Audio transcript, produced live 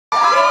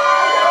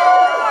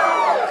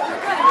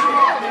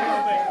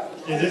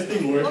Is this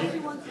thing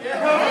working?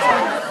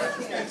 Yeah.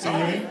 Can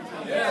you hear me?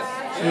 Yes.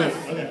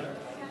 Okay.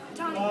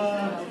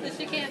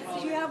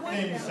 My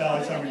name is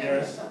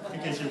Armendariz, in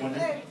case you're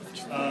wondering.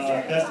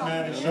 Best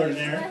man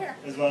extraordinaire,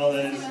 as well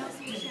as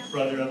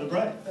brother of the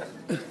bride.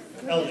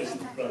 Eldest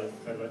brother,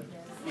 by the way.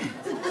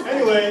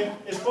 Anyway,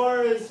 as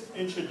far as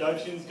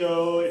introductions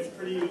go, it's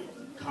pretty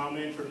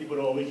common for people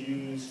to always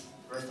use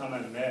first time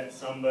I met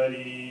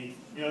somebody.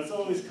 You know, it's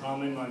always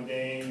common,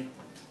 mundane.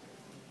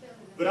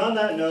 But on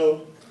that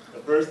note, the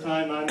first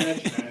time I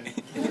met Trent.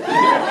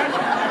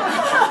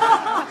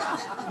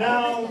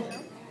 Now,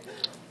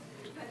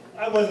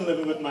 I wasn't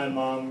living with my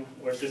mom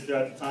or sister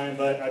at the time,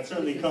 but I'd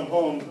certainly come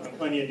home on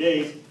plenty of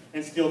days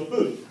and steal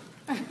food.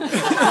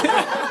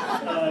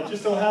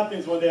 Just so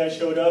happens one day I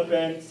showed up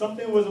and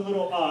something was a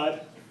little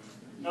odd,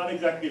 not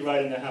exactly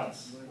right in the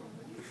house.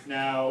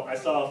 Now, I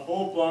saw a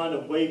full blonde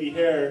of wavy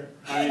hair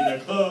ironing their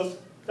clothes.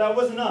 That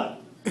wasn't odd.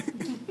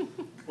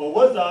 What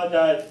was odd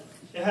that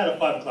it had a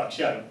 5 o'clock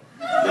shadow.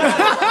 So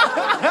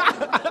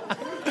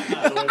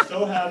it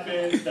so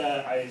happens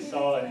that I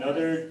saw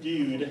another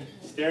dude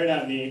staring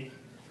at me.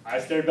 I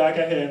stared back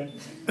at him.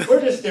 We're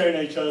just staring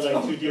at each other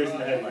like two deers in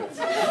the headlights.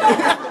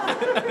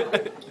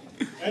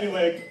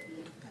 Anyway,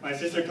 my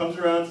sister comes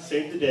around to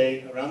save the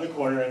day around the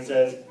corner and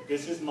says,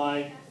 "This is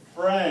my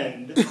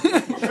friend,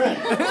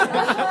 Trent."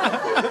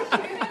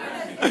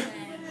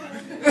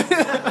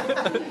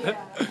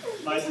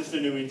 My sister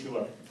knew me too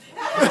well.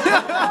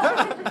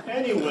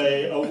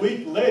 Anyway, a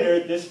week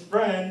later, this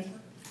friend,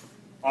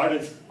 the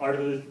artist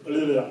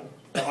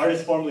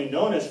formerly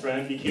known as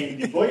friend, became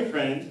the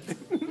boyfriend,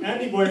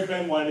 and the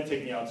boyfriend wanted to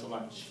take me out to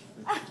lunch.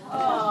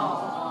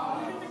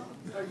 Oh.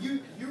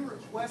 You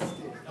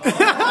requested. Just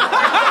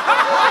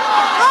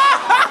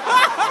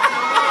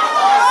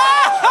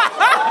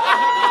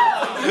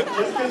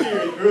because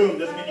you're a groom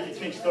doesn't mean you can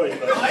change stories,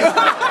 bro.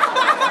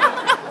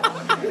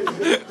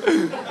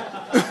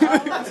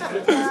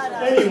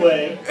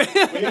 Anyway,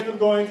 we end up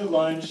going to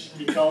lunch.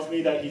 He tells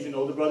me that he's an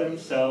older brother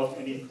himself,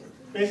 and he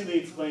basically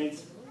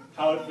explains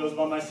how it feels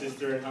about my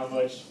sister and how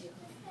much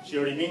she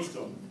already means to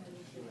him.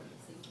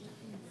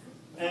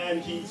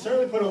 And he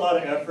certainly put a lot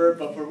of effort,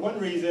 but for one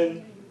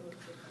reason,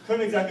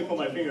 couldn't exactly put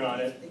my finger on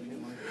it.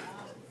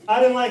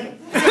 I didn't like him.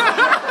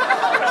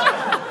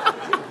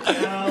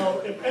 Now,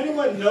 if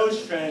anyone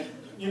knows Trent,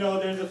 you know,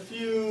 there's a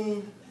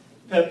few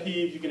pet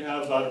peeves you can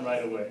have about him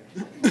right away.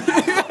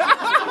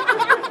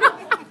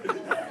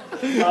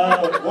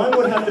 One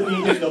would have to be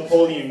his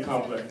Napoleon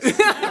complex. Trent,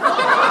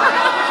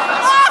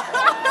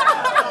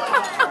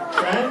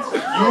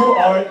 you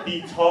are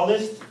the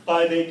tallest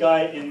 5'8"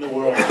 guy in the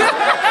world.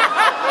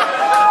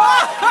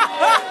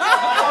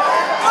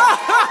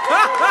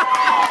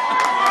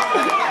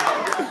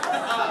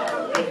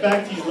 In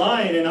fact, he's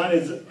lying, and on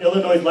his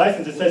Illinois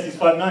license it says he's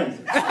 5'9".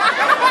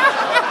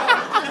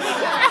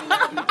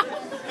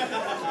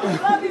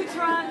 Love you,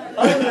 Trent.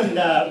 Other than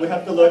that, we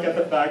have to look at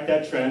the fact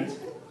that Trent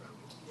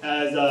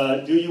has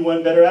a do you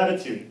one better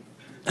attitude.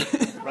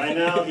 Right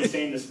now, he's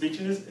saying the speech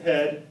in his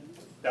head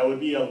that would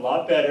be a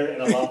lot better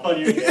and a lot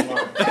funnier than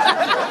mine.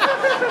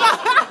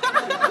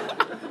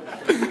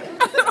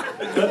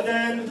 But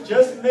then,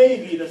 just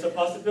maybe, there's a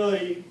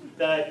possibility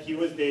that he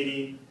was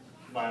dating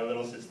my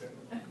little sister.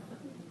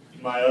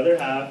 My other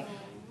half,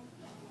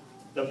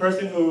 the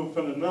person who,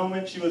 from the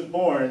moment she was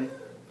born,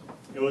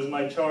 it was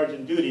my charge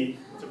and duty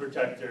to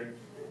protect her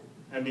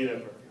and be there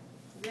for her.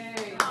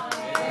 Yay.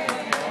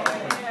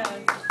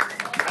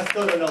 I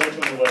still don't know which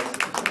one it was.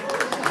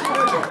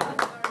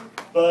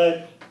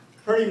 But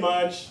pretty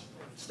much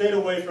stayed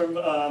away from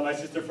my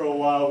sister for a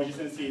while. We just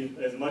didn't see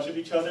as much of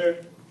each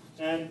other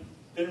and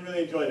didn't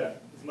really enjoy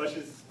that. As much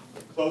as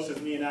close as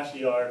me and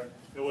Ashley are,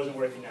 it wasn't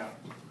working out.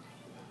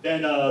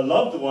 Then a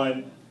loved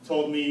one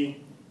told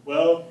me,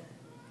 well,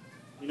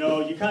 you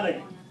know, you kind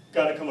of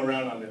got to come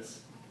around on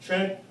this.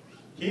 Trent,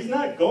 he's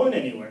not going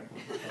anywhere.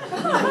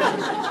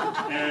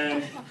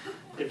 And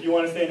if you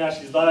want to stay in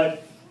Ashley's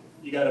life,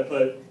 you got to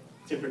put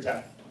tit for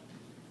tat.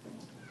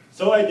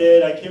 So I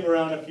did. I came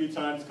around a few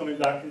times coming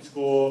back from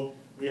school.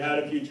 We had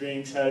a few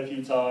drinks, had a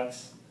few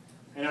talks.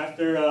 And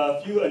after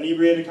a few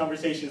inebriated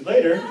conversations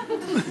later,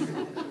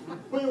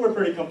 we were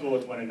pretty comfortable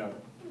with one another.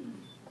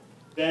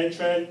 Then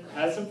Trent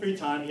had some free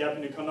time. He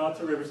happened to come out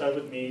to Riverside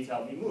with me to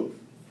help me move.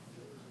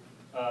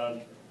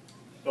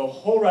 The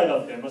whole ride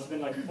up there, must have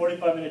been like a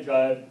 45-minute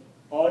drive.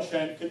 All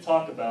Trent could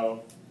talk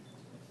about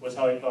was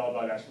how he felt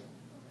about Ashley.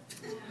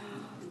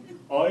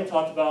 All he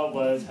talked about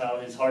was how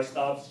his heart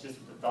stops just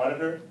with the thought of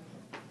her,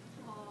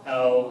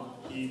 how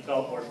he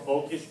felt more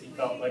focused, he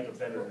felt like a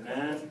better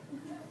man,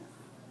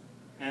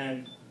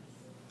 and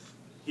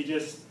he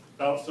just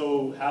felt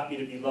so happy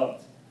to be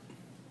loved.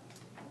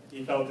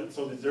 He felt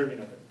so deserving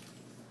of it.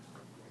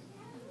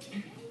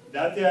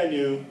 That day I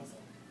knew,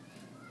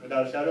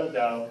 without a shadow of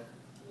doubt,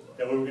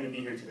 that we were going to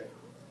be here today.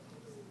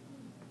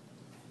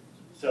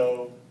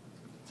 So,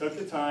 took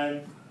the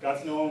time, got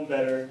to know him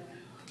better,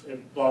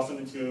 it blossomed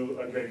into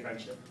a great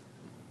friendship,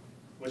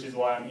 which is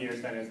why I'm here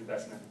standing as the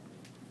best man.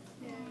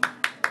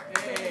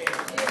 Hey.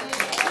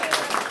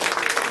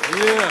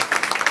 Yeah.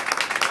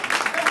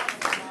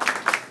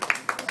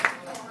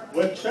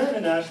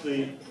 and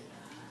Ashley,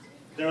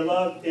 their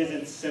love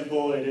isn't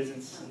simple, it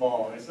isn't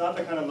small. It's not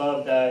the kind of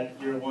love that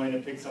you're willing to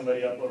pick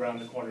somebody up around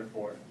the corner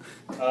for,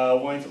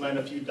 wanting to lend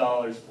a few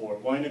dollars for,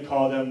 wanting to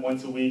call them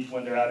once a week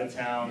when they're out of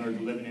town or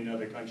living in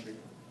another country.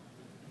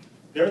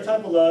 Their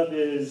type of love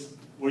is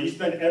where you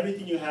spend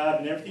everything you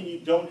have and everything you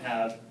don't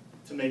have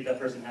to make that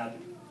person happy.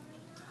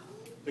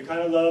 The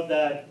kind of love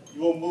that you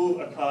will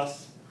move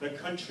across the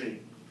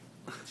country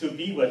to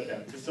be with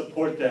them, to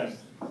support them,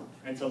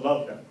 and to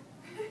love them.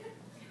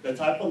 The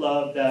type of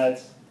love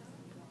that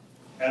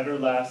ever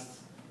lasts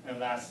and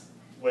lasts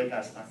way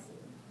past time.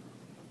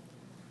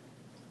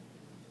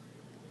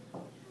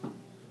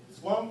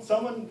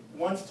 Someone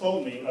once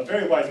told me, a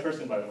very wise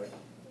person by the way,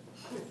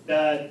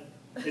 that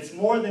it's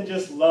more than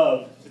just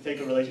love to take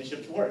a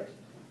relationship to work.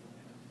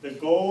 The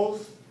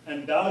goals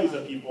and values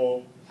of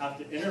people have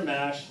to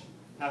intermesh,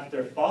 have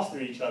to foster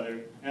each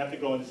other, and have to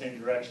go in the same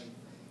direction.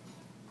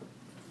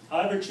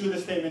 However true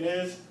this statement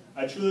is,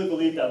 I truly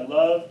believe that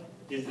love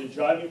is the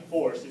driving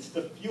force. It's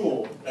the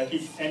fuel that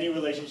keeps any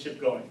relationship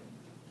going.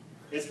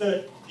 It's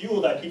the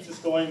fuel that keeps us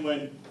going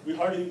when we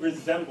hardly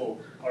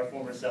resemble our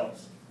former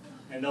selves.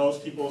 And those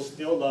people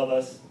still love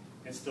us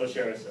and still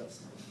share ourselves.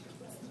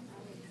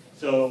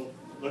 So,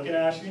 looking at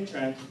Ashley and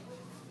Trent,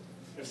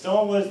 if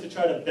someone was to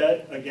try to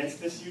bet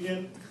against this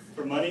union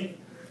for money,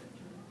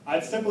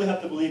 I'd simply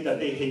have to believe that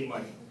they hate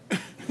money.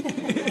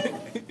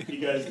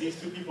 Because these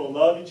two people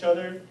love each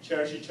other,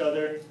 cherish each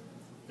other,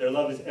 their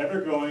love is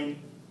ever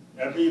growing,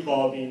 ever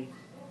evolving,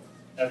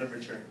 ever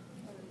maturing.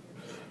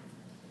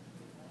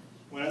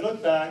 When I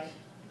look back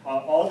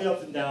on all the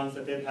ups and downs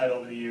that they've had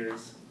over the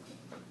years,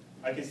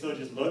 I can still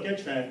just look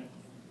at Trent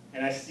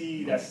and I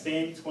see that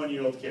same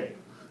 20-year-old kid,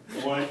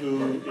 the one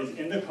who is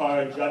in the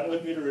car driving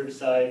with me to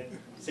Riverside,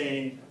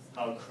 saying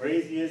how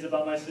crazy he is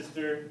about my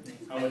sister,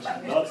 how much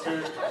he loves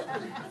her,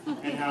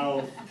 and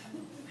how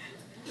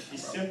he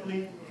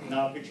simply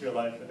cannot picture a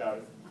life without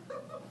her.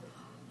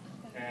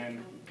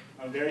 And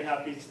I'm very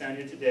happy to stand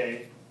here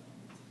today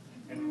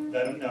and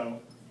let him know,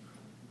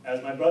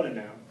 as my brother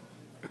now,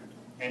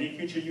 any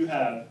future you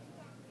have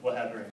will have her in.